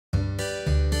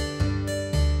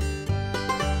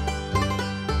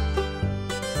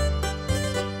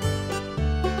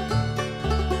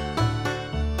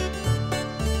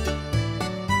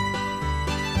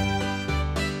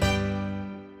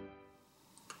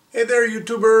Hey there,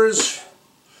 YouTubers.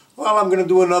 Well, I'm going to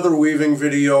do another weaving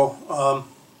video.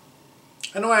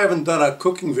 I know I haven't done a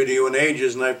cooking video in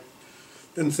ages, and I've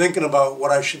been thinking about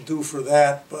what I should do for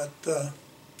that, but the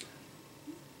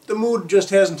mood just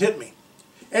hasn't hit me.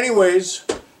 Anyways,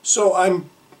 so I'm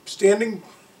in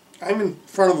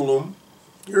front of the loom.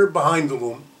 You're behind the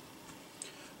loom.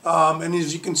 And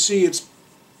as you can see, it's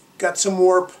got some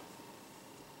warp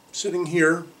sitting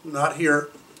here, not here.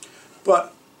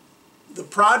 But the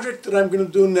project that I'm going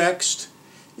to do next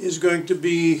is going to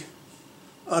be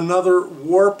another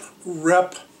warp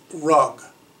rep rug.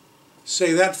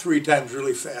 Say that 3 times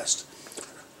really fast.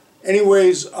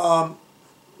 Anyways, if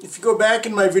you go back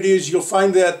in my videos, you'll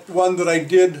find that one that I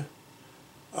did,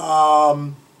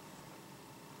 I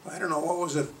don't know, what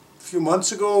was it, a few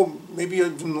months ago, maybe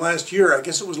even last year, I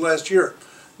guess it was last year,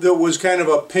 that was kind of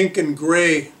a pink and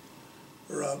gray,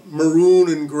 or a maroon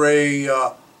and gray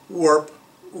warp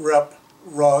rep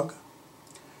rug.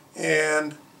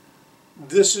 And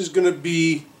this is going to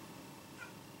be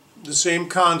the same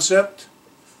concept,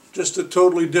 just a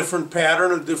totally different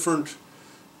pattern, a different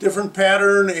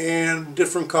pattern and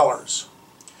different colors.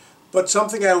 But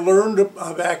something I learned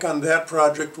back on that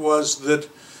project was that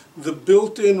the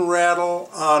built-in rattle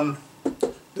on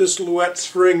this Louette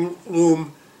spring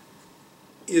loom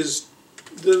is,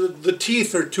 the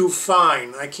teeth are too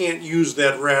fine. I can't use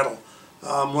that rattle.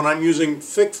 When I'm using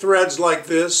thick threads like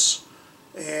this,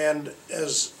 and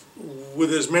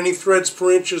with as many threads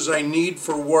per inch as I need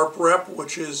for warp rep,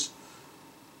 which is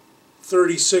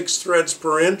 36 threads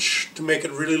per inch to make it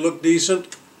really look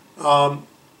decent,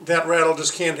 that rattle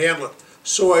just can't handle it.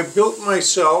 So I built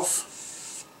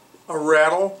myself a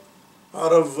rattle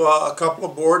out of a couple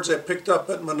of boards I picked up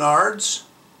at Menards,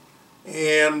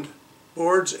 and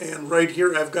right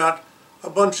here I've got a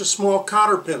bunch of small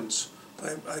cotter pins.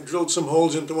 I drilled some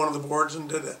holes into one of the boards and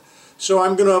did that. So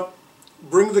I'm going to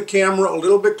bring the camera a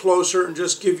little bit closer and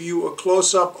just give you a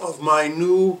close-up of my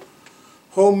new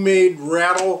homemade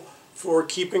rattle for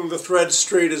keeping the threads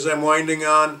straight as I'm winding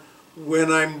on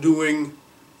when I'm doing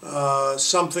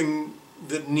something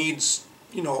that needs,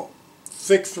 you know,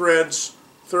 thick threads,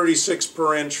 36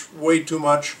 per inch, way too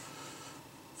much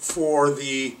for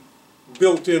the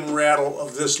built-in rattle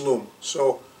of this loom.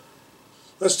 So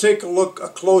let's take a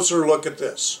closer look at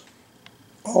this.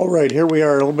 All right, here we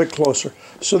are, a little bit closer.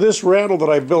 So this rattle that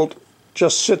I built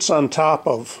just sits on top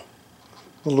of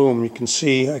the loom. You can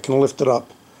see, I can lift it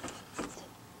up.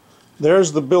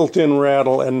 There's the built-in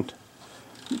rattle, and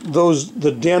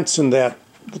the dents in that,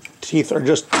 the teeth are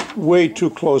just way too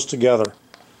close together.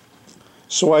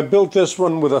 So I built this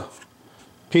one with a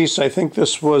piece, I think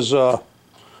this was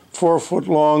 4 foot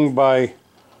long by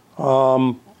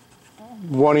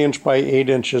 1 inch by 8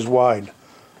 inches wide.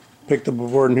 Picked up a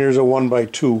board, and here's a 1 by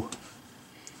 2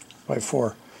 by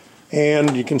 4.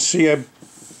 And you can see I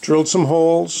drilled some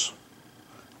holes.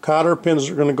 Cotter pins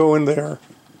are going to go in there.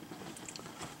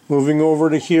 Moving over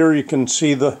to here, you can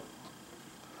see the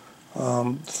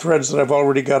threads that I've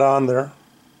already got on there.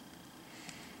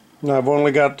 Now I've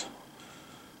only got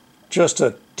just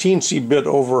a teensy bit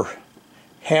over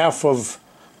half of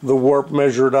the warp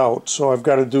measured out, so I've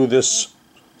got to do this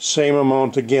same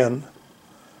amount again.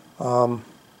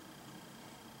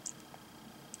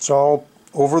 It's all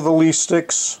over the lee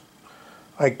sticks.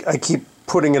 I keep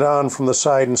putting it on from the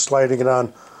side and sliding it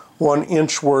on 1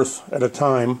 inch worth at a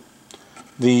time.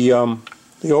 The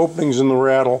openings in the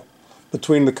rattle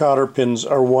between the cotter pins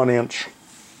are 1 inch.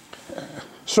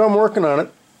 So I'm working on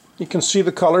it. You can see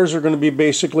the colors are going to be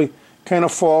basically kind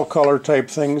of fall color type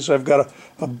things. I've got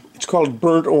it's called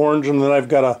burnt orange, and then I've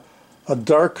got a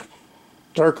darker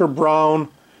brown,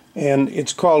 and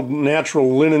it's called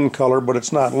natural linen color, but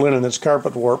it's not linen, it's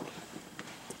carpet warp.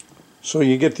 So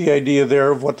you get the idea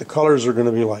there of what the colors are going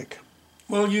to be like.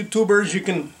 Well,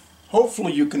 YouTubers,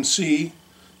 hopefully you can see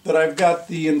that I've got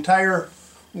the entire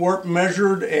warp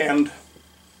measured and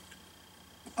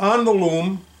on the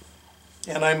loom,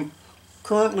 and I'm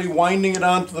currently winding it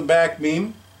onto the back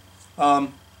beam.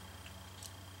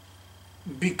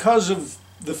 Because of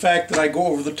the fact that I go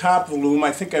over the top of the loom,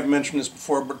 I think I've mentioned this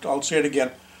before, but I'll say it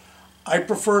again, I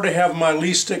prefer to have my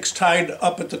lee sticks tied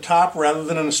up at the top rather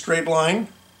than in a straight line.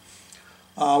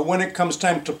 When it comes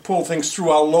time to pull things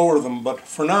through, I'll lower them, but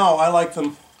for now I like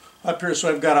them up here, so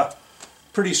I've got a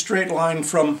pretty straight line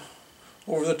from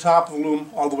over the top of the loom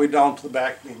all the way down to the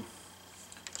back beam.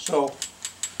 So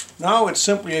now it's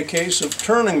simply a case of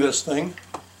turning this thing,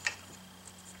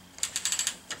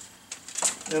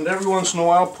 and every once in a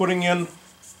while putting in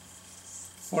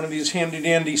one of these handy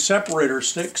dandy separator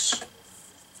sticks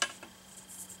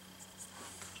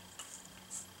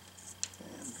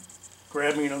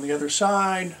Grabbing it on the other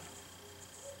side.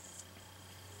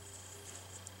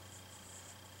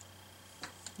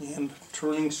 And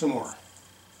turning some more.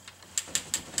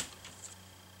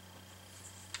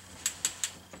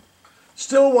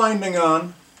 Still winding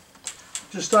on.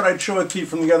 Just thought I'd show it to you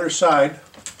from the other side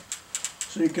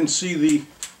so you can see the...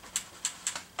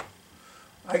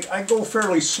 I go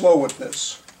fairly slow with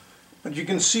this, but you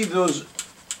can see those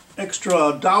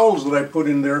extra dowels that I put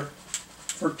in there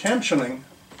for tensioning.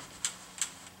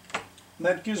 And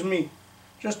that gives me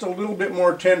just a little bit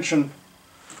more tension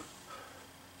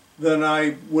than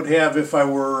I would have if I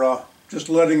were just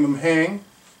letting them hang.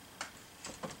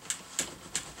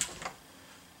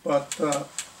 But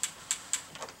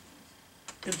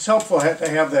it's helpful to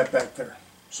have that back there.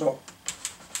 So,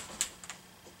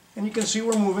 and you can see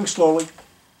we're moving slowly.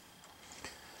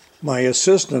 My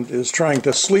assistant is trying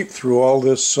to sleep through all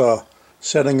this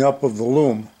setting up of the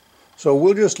loom. So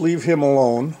we'll just leave him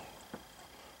alone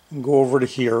and go over to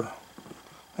here.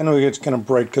 I know it's kind of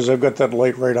bright because I've got that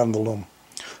light right on the loom.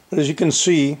 But as you can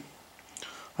see,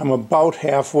 I'm about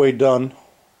halfway done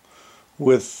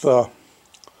with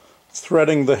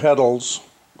threading the heddles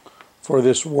for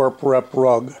this warp rep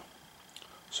rug.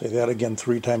 Say that again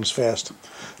 3 times fast.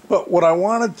 But what I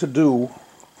wanted to do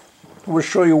was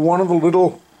show you one of the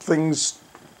little things,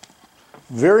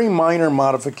 very minor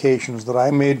modifications that I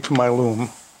made to my loom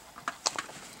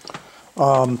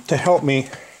to help me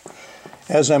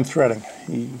as I'm threading.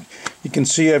 You can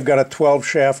see I've got a 12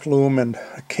 shaft loom, and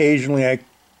occasionally I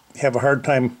have a hard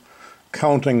time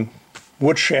counting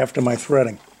which shaft am I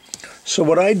threading. So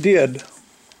what I did,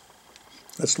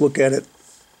 let's look at it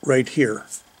right here,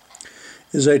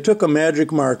 is I took a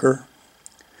magic marker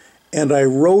and I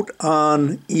wrote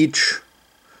on each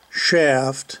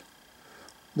shaft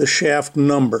the shaft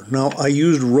number. Now I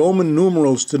used Roman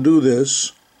numerals to do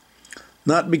this,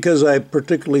 not because I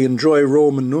particularly enjoy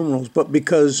Roman numerals, but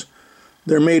because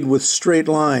they're made with straight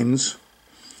lines,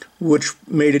 which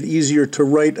made it easier to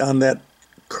write on that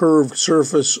curved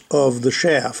surface of the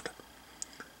shaft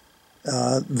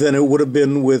than it would have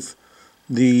been with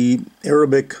the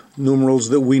Arabic numerals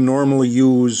that we normally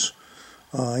use.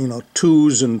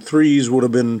 2s and 3s would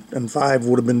have been, and 5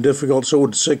 would have been difficult, so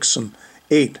would 6 and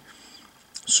 8.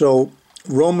 So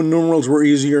Roman numerals were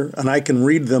easier, and I can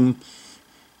read them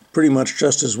pretty much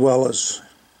just as well as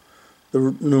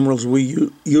the numerals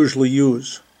we usually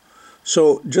use.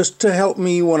 So just to help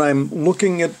me when I'm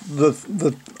looking at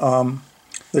the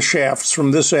shafts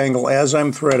from this angle as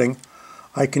I'm threading,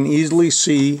 I can easily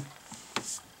see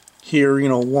here,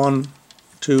 1,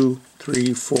 2,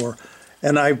 3, 4,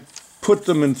 and I put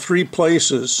them in 3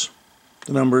 places,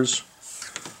 the numbers.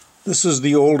 This is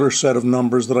the older set of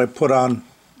numbers that I put on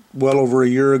well over a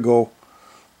year ago.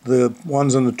 The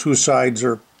ones on the 2 sides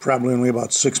are probably only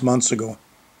about 6 months ago.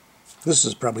 This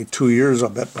is probably 2 years, I'll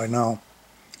bet, by now.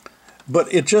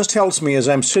 But it just helps me as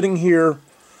I'm sitting here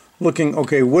looking,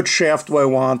 okay, which shaft do I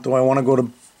want? Do I want to go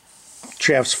to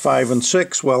shafts 5 and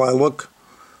 6? Well, I look,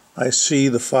 I see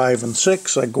the 5 and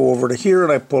 6. I go over to here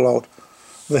and I pull out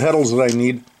the heddles that I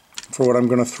need for what I'm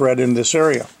going to thread in this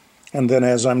area. And then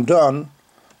as I'm done,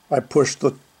 I push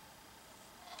the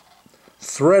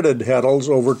threaded heddles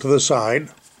over to the side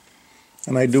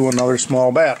and I do another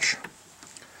small batch.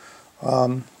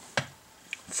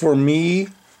 For me,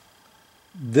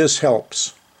 this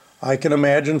helps. I can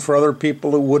imagine for other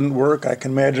people it wouldn't work. I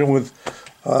can imagine with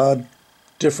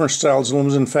different styles of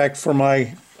looms. In fact, for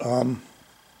my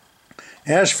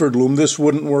Ashford loom, this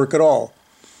wouldn't work at all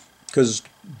because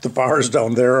the bars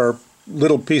down there are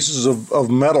little pieces of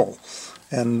metal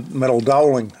and metal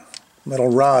doweling, metal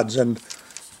rods, and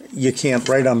you can't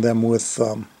write on them with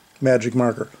magic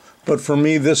marker. But for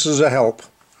me, this is a help.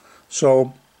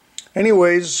 So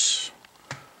anyways,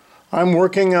 I'm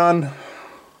working on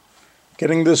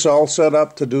getting this all set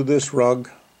up to do this rug,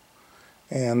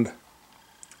 and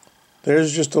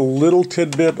there's just a little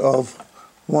tidbit of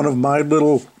one of my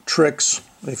little tricks,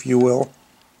 if you will,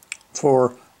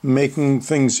 for making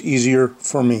things easier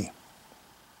for me.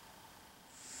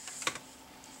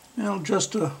 Now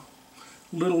just a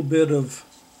little bit of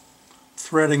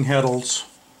threading heddles.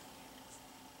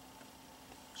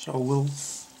 So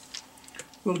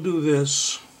we'll do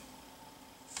this.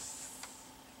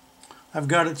 I've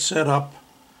got it set up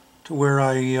to where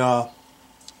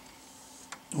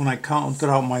when I counted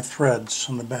out my threads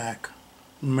on the back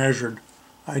and measured,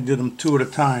 I did them 2 at a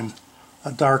time,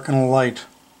 a dark and a light.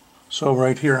 So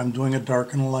right here I'm doing a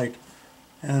dark and a light.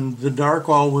 And the dark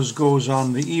always goes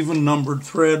on the even numbered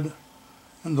thread,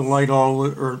 and the light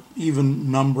always, or even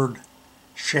numbered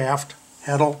shaft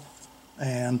heddle,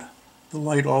 and the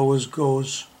light always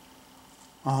goes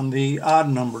on the odd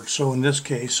numbered. So in this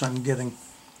case I'm getting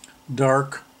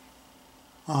dark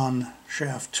on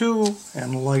shaft 2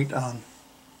 and light on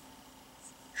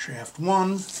shaft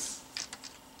 1,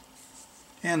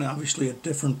 and obviously at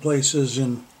different places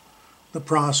in the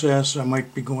process I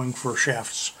might be going for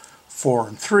shafts 4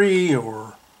 and 3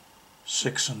 or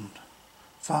 6 and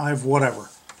 5, whatever,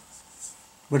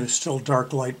 but it's still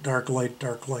dark light, dark light,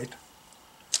 dark light.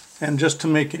 And just to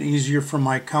make it easier for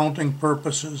my counting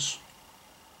purposes,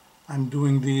 I'm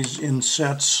doing these in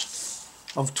sets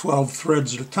of 12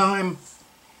 threads at a time,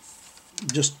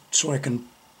 just so I can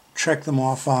check them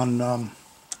off on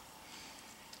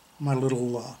my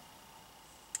little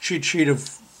cheat sheet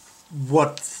of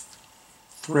what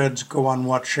threads go on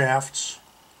what shafts.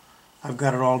 I've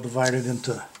got it all divided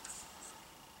into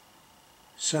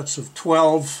sets of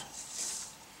 12.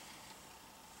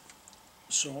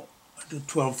 So I do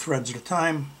 12 threads at a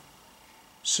time,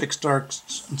 6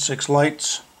 darks and 6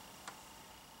 lights,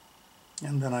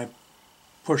 and then I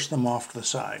push them off to the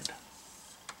side.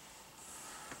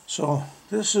 So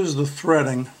this is the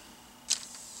threading,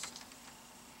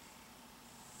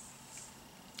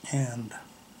 and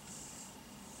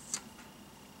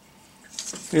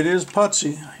it is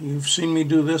putsy. You've seen me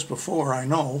do this before, I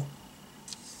know.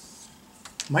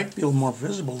 Might be a little more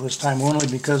visible this time only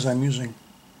because I'm using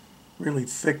really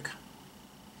thick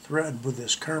thread with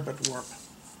this carpet warp.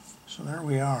 So there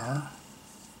we are.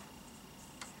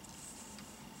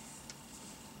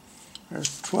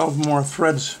 There's 12 more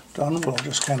threads done. We'll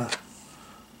just kind of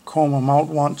comb them out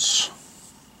once.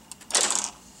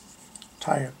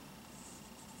 Tie a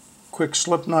quick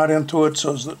slip knot into it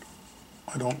so that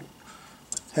I don't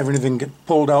have anything get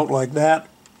pulled out like that.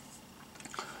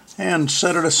 And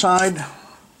set it aside.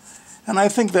 And I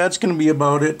think that's going to be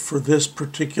about it for this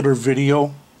particular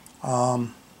video.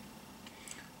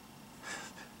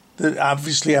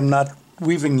 Obviously I'm not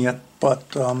weaving yet,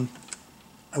 but I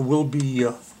will be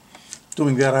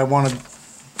doing that. I want to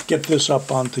get this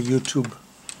up onto YouTube.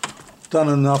 Done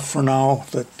enough for now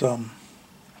that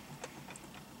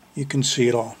you can see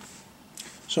it all.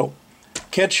 So,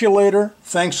 catch you later.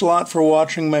 Thanks a lot for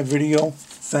watching my video.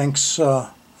 Thanks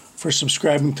for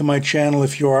subscribing to my channel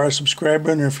if you are a subscriber,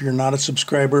 and if you're not a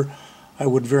subscriber, I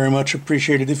would very much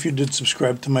appreciate it if you did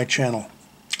subscribe to my channel.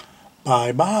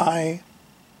 Bye-bye.